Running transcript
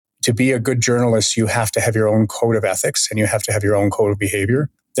to be a good journalist, you have to have your own code of ethics and you have to have your own code of behavior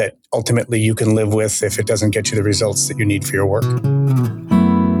that ultimately you can live with if it doesn't get you the results that you need for your work.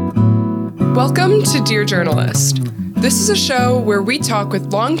 Welcome to Dear Journalist. This is a show where we talk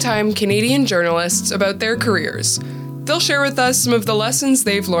with longtime Canadian journalists about their careers. They'll share with us some of the lessons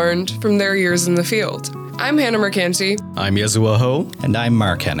they've learned from their years in the field. I'm Hannah Mercanti. I'm Yezua Ho. And I'm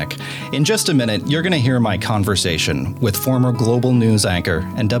Mark Hennick. In just a minute, you're going to hear my conversation with former Global News anchor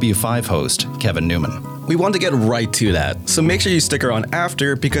and W5 host, Kevin Newman. We want to get right to that, so make sure you stick around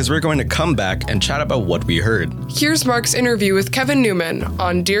after because we're going to come back and chat about what we heard. Here's Mark's interview with Kevin Newman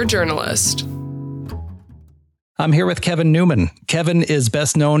on Dear Journalist. I'm here with Kevin Newman. Kevin is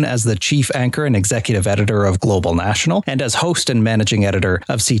best known as the chief anchor and executive editor of Global National and as host and managing editor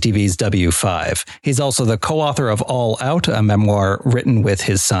of CTV's W5. He's also the co-author of All Out, a memoir written with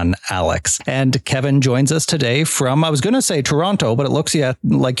his son, Alex. And Kevin joins us today from, I was going to say Toronto, but it looks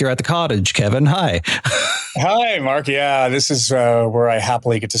like you're at the cottage, Kevin. Hi. Hi, Mark. Yeah, this is where I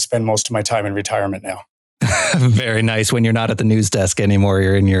happily get to spend most of my time in retirement now. Very nice. When you're not at the news desk anymore,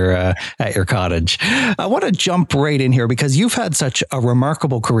 you're in your at your cottage. I want to jump right in here because you've had such a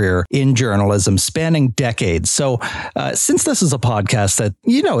remarkable career in journalism spanning decades. So since this is a podcast that,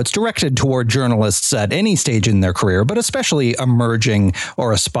 it's directed toward journalists at any stage in their career, but especially emerging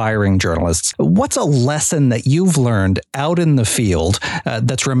or aspiring journalists, what's a lesson that you've learned out in the field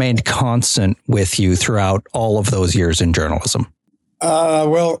that's remained constant with you throughout all of those years in journalism?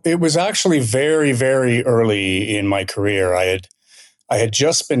 Well, it was actually very, very early in my career. I had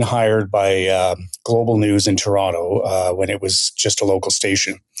just been hired by Global News in Toronto when it was just a local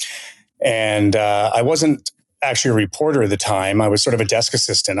station. And I wasn't actually a reporter at the time. I was sort of a desk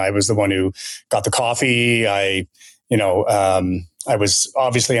assistant. I was the one who got the coffee. I was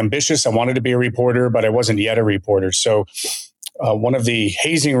obviously ambitious. I wanted to be a reporter, but I wasn't yet a reporter. So one of the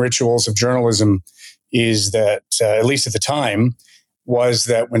hazing rituals of journalism is that, at least at the time, was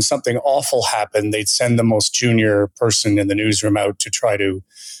that when something awful happened, they'd send the most junior person in the newsroom out to try to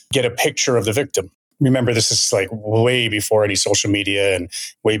get a picture of the victim. Remember, this is like way before any social media and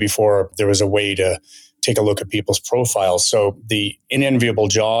way before there was a way to take a look at people's profiles. So the unenviable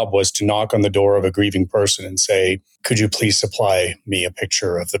job was to knock on the door of a grieving person and say, could you please supply me a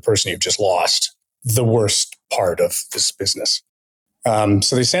picture of the person you've just lost? The worst part of this business.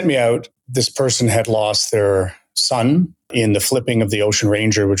 So they sent me out. This person had lost their son in the flipping of the Ocean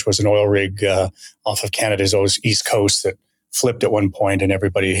Ranger, which was an oil rig off of Canada's east coast that flipped at one point, and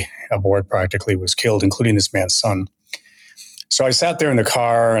everybody aboard practically was killed, including this man's son. So I sat there in the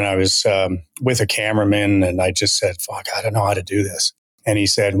car and I was with a cameraman and I just said, fuck, I don't know how to do this. And he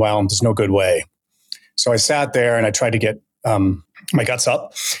said, well, there's no good way. So I sat there and I tried to get my guts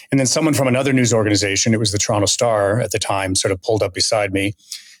up. And then someone from another news organization, it was the Toronto Star at the time, sort of pulled up beside me.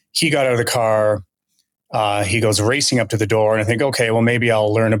 He got out of the car. He goes racing up to the door and I think, okay, well, maybe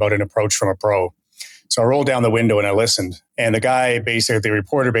I'll learn about an approach from a pro. So I rolled down the window and I listened. And the guy the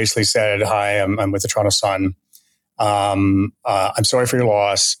reporter basically said, hi, I'm with the Toronto Sun. I'm sorry for your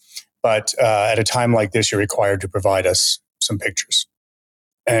loss, but at a time like this, you're required to provide us some pictures.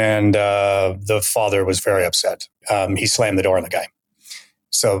 And the father was very upset. He slammed the door on the guy.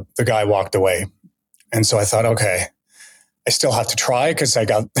 So the guy walked away. And so I thought, okay, I still have to try because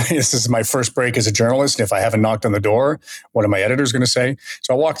this is my first break as a journalist. And if I haven't knocked on the door, what are my editors going to say?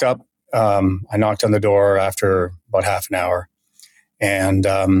 So I walked up, I knocked on the door after about half an hour. And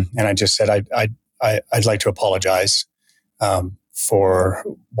I just said, I'd like to apologize for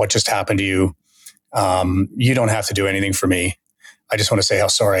what just happened to you. You don't have to do anything for me. I just want to say how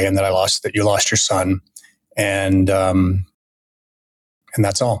sorry I am that you lost your son. And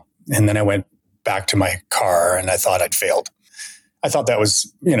that's all. And then I went back to my car and I thought I'd failed. I thought that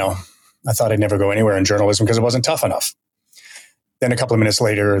was, I thought I'd never go anywhere in journalism because it wasn't tough enough. Then a couple of minutes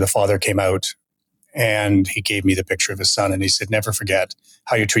later, the father came out and he gave me the picture of his son and he said, never forget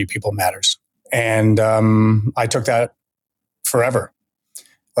how you treat people matters. And I took that forever.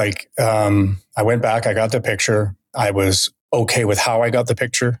 I went back, I got the picture. I was okay with how I got the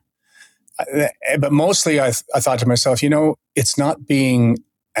picture. But mostly I thought to myself, it's not being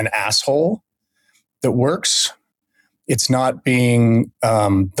an asshole that works. It's not being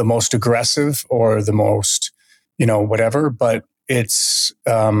the most aggressive or the most, whatever, but it's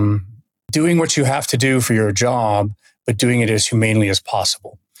doing what you have to do for your job, but doing it as humanely as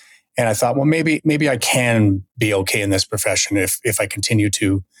possible. And I thought, well, maybe I can be okay in this profession if I continue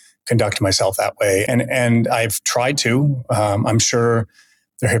to conduct myself that way. And I've tried to. I'm sure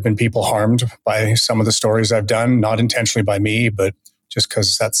there have been people harmed by some of the stories I've done, not intentionally by me, but just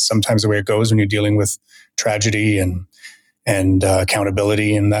because that's sometimes the way it goes when you're dealing with tragedy and and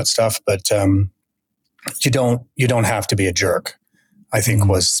accountability and that stuff. But you don't have to be a jerk, I think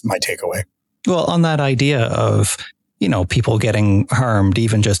was my takeaway. Well, on that idea of, people getting harmed,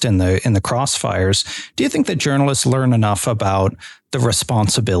 even just in the crossfires, do you think that journalists learn enough about the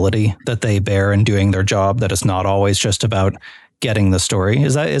responsibility that they bear in doing their job, that it's not always just about getting the story?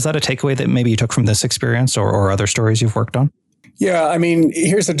 Is that a takeaway that maybe you took from this experience or other stories you've worked on? Yeah, I mean,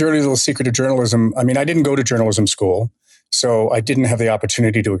 here's the dirty little secret of journalism. I mean, I didn't go to journalism school, so I didn't have the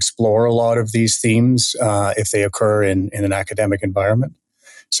opportunity to explore a lot of these themes if they occur in an academic environment.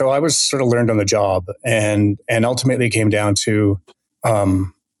 So I was sort of learned on the job, and ultimately it came down to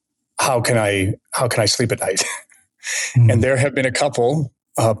how can I sleep at night? And there have been a couple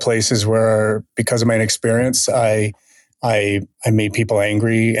places where, because of my inexperience, I made people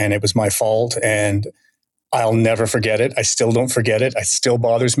angry, and it was my fault, and I'll never forget it. I still don't forget it. It still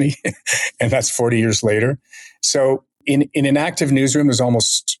bothers me, and that's 40 years later. So in an active newsroom, there's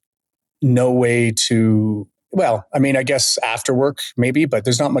almost no way to. Well, I mean, I guess after work maybe, but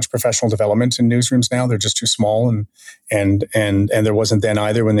there's not much professional development in newsrooms now. They're just too small, and there wasn't then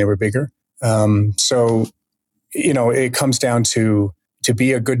either when they were bigger. So, it comes down to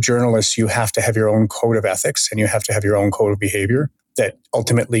be a good journalist, you have to have your own code of ethics, and you have to have your own code of behavior that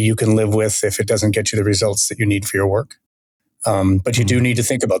ultimately you can live with if it doesn't get you the results that you need for your work. But you do need to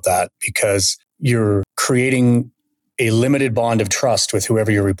think about that, because you're creating a limited bond of trust with whoever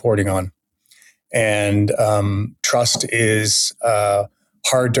you're reporting on. And trust is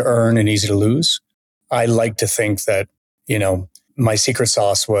hard to earn and easy to lose. I like to think that, my secret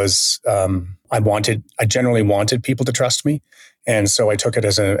sauce was I generally wanted people to trust me. And so I took it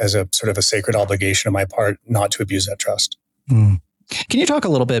as a sort of a sacred obligation on my part not to abuse that trust. Mm. Can you talk a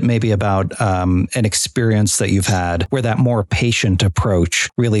little bit maybe about an experience that you've had where that more patient approach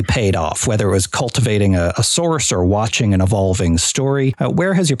really paid off, whether it was cultivating a source or watching an evolving story?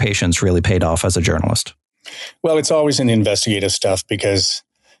 Where has your patience really paid off as a journalist? Well, it's always in the investigative stuff, because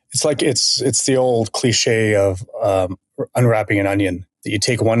it's like it's the old cliche of unwrapping an onion. That you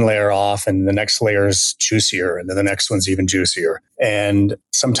take one layer off and the next layer is juicier, and then the next one's even juicier. And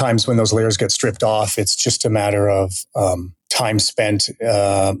sometimes when those layers get stripped off, it's just a matter of time spent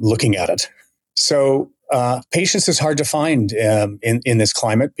looking at it. So patience is hard to find in this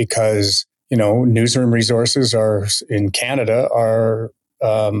climate, because newsroom resources in Canada are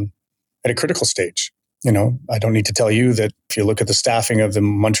at a critical stage. I don't need to tell you that if you look at the staffing of the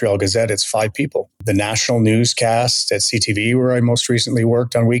Montreal Gazette, it's 5 people. The national newscast at CTV, where I most recently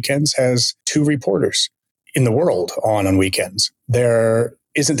worked on weekends, has 2 reporters in the world on weekends. There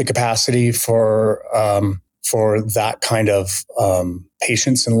isn't the capacity for that kind of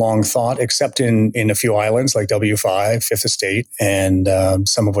patience and long thought, except in a few islands like W5, Fifth Estate, and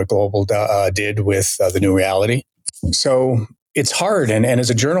some of what Global did with the New Reality. So it's hard, and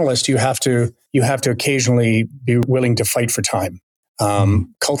as a journalist, you have to occasionally be willing to fight for time.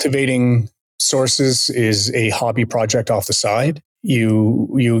 Cultivating sources is a hobby project off the side.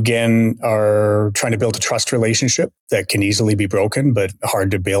 You again are trying to build a trust relationship that can easily be broken, but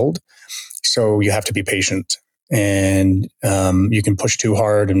hard to build. So you have to be patient, and you can push too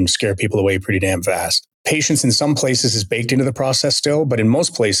hard and scare people away pretty damn fast. Patience in some places is baked into the process still, but in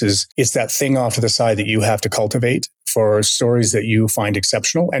most places, it's that thing off to the side that you have to cultivate for stories that you find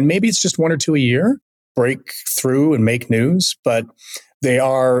exceptional. And maybe it's just 1 or 2 a year, break through and make news, but they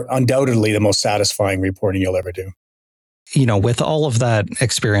are undoubtedly the most satisfying reporting you'll ever do. With all of that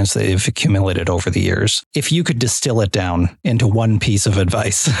experience that you've accumulated over the years, if you could distill it down into one piece of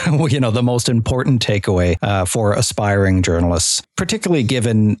advice, the most important takeaway for aspiring journalists, particularly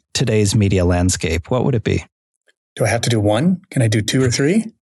given today's media landscape, what would it be? Do I have to do one? Can I do 2 or 3?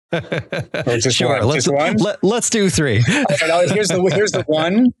 Or just sure. one? Let's do 3. Here's the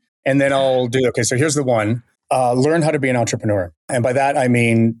one, and then I'll do. Okay, so here's the one. Learn how to be an entrepreneur. And by that, I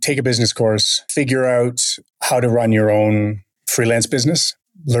mean, take a business course, figure out how to run your own freelance business,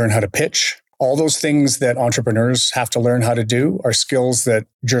 learn how to pitch. All those things that entrepreneurs have to learn how to do are skills that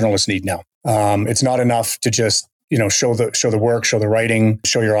journalists need now. It's not enough to just, show the work, show the writing,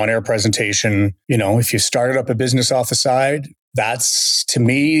 show your on-air presentation. If you started up a business off the side, that's, to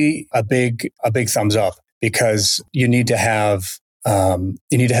me, a big thumbs up, because you need to have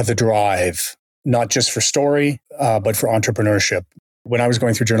the drive, not just for story, but for entrepreneurship. When I was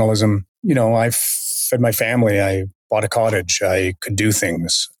going through journalism, I fed my family, I bought a cottage, I could do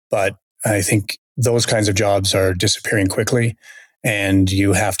things. But I think those kinds of jobs are disappearing quickly, and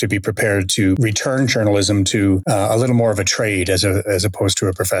you have to be prepared to return journalism to a little more of a trade as opposed to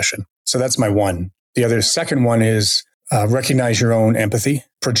a profession. So that's my one. The second one is recognize your own empathy,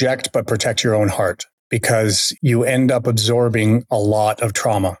 project but protect your own heart. because you end up absorbing a lot of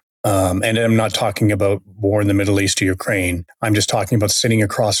trauma. And I'm not talking about war in the Middle East or Ukraine. I'm just talking about sitting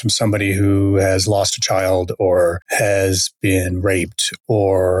across from somebody who has lost a child or has been raped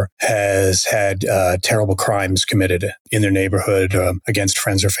or has had terrible crimes committed in their neighborhood against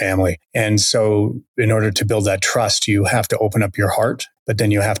friends or family. And so in order to build that trust, you have to open up your heart, but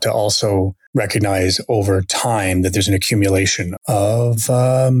then you have to also recognize over time that there's an accumulation of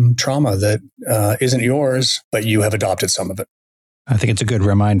trauma that isn't yours, but you have adopted some of it. I think it's a good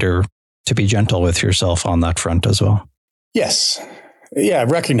reminder to be gentle with yourself on that front as well. Yes. Yeah,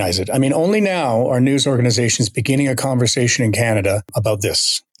 recognize it. I mean, only now are news organizations beginning a conversation in Canada about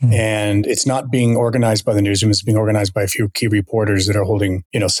this. Mm. And it's not being organized by the newsroom. It's being organized by a few key reporters that are holding,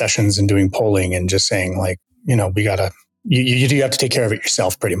 sessions and doing polling and just saying you have to take care of it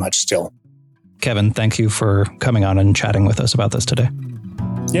yourself pretty much still. Kevin, thank you for coming on and chatting with us about this today.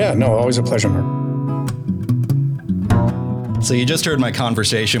 Yeah, no, always a pleasure, Mark. So you just heard my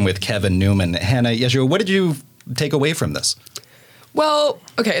conversation with Kevin Newman. Hannah, Yeshua, what did you take away from this? Well,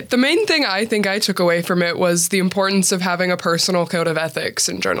 okay, the main thing I think I took away from it was the importance of having a personal code of ethics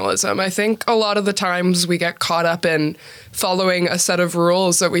in journalism. I think a lot of the times we get caught up in following a set of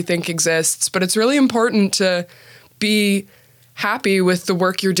rules that we think exists, but it's really important to be happy with the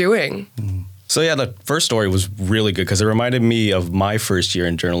work you're doing. Mm. So yeah, the first story was really good because it reminded me of my first year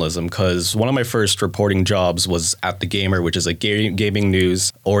in journalism, because one of my first reporting jobs was at The Gamer, which is a gaming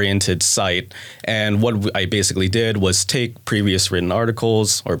news-oriented site. And what I basically did was take previous written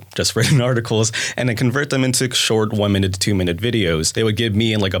articles, or just written articles, and then convert them into short 1-minute to 2-minute videos. They would give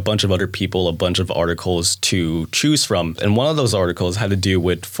me and a bunch of other people a bunch of articles to choose from. And one of those articles had to do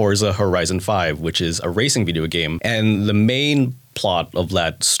with Forza Horizon 5, which is a racing video game. And the main plot of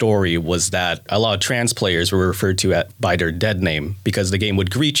that story was that a lot of trans players were referred to by their dead name, because the game would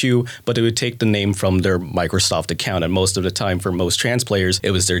greet you, but it would take the name from their Microsoft account. And most of the time, for most trans players,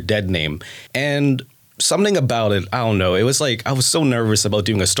 it was their dead name. And something about it, I don't know, it was I was so nervous about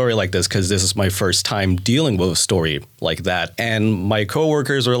doing a story like this because this is my first time dealing with a story like that. And my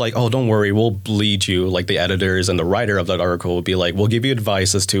coworkers were like, oh, don't worry, we'll lead you. The editors and the writer of that article would be like, we'll give you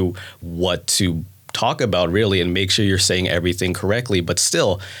advice as to what to talk about really and make sure you're saying everything correctly. But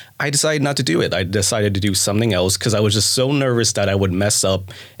still, I decided not to do it. I decided to do something else because I was just so nervous that I would mess up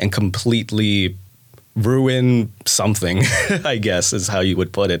and completely ruin something, I guess is how you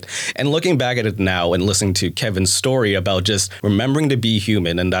would put it. And looking back at it now and listening to Kevin's story about just remembering to be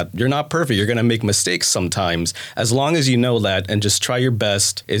human and that you're not perfect, you're going to make mistakes sometimes. As long as you know that and just try your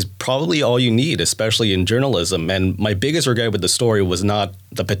best is probably all you need, especially in journalism. And my biggest regret with the story was not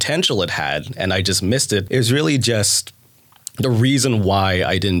the potential it had and I just missed it. It was really just the reason why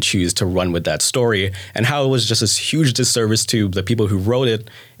I didn't choose to run with that story and how it was just this huge disservice to the people who wrote it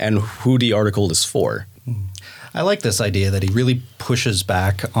and who the article is for. I like this idea that he really pushes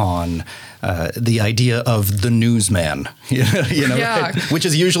back on the idea of the newsman, Yeah. which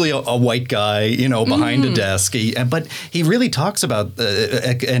is usually a white guy, behind a desk. But he really talks about,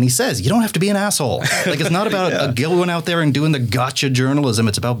 and he says, you don't have to be an asshole. It's not about going out there and doing the gotcha journalism.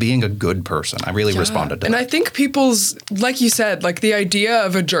 It's about being a good person. I really responded to that. And I think people's, like you said, the idea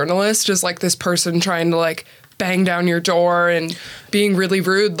of a journalist is this person trying to bang down your door and being really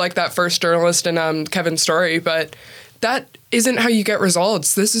rude like that first journalist in Kevin's story. But that isn't how you get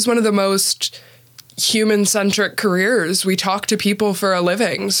results. This is one of the most human-centric careers. We talk to people for a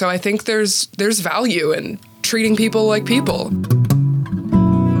living. So I think there's value in treating people like people.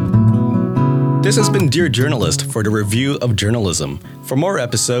 This has been Dear Journalist for the Review of Journalism. For more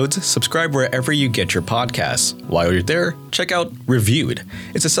episodes, subscribe wherever you get your podcasts. While you're there, check out Reviewed.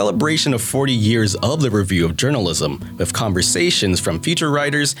 It's a celebration of 40 years of the Review of Journalism, with conversations from feature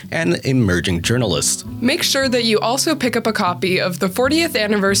writers and emerging journalists. Make sure that you also pick up a copy of the 40th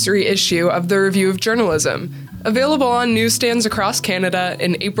anniversary issue of the Review of Journalism, available on newsstands across Canada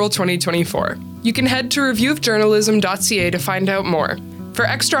in April 2024. You can head to reviewofjournalism.ca to find out more. For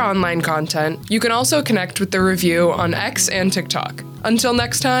extra online content, you can also connect with the Review on X and TikTok. Until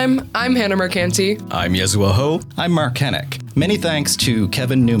next time, I'm Hannah Mercanti. I'm Yeshua Ho. I'm Mark Hennick. Many thanks to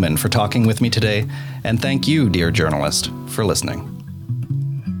Kevin Newman for talking with me today, and thank you, dear journalist, for listening.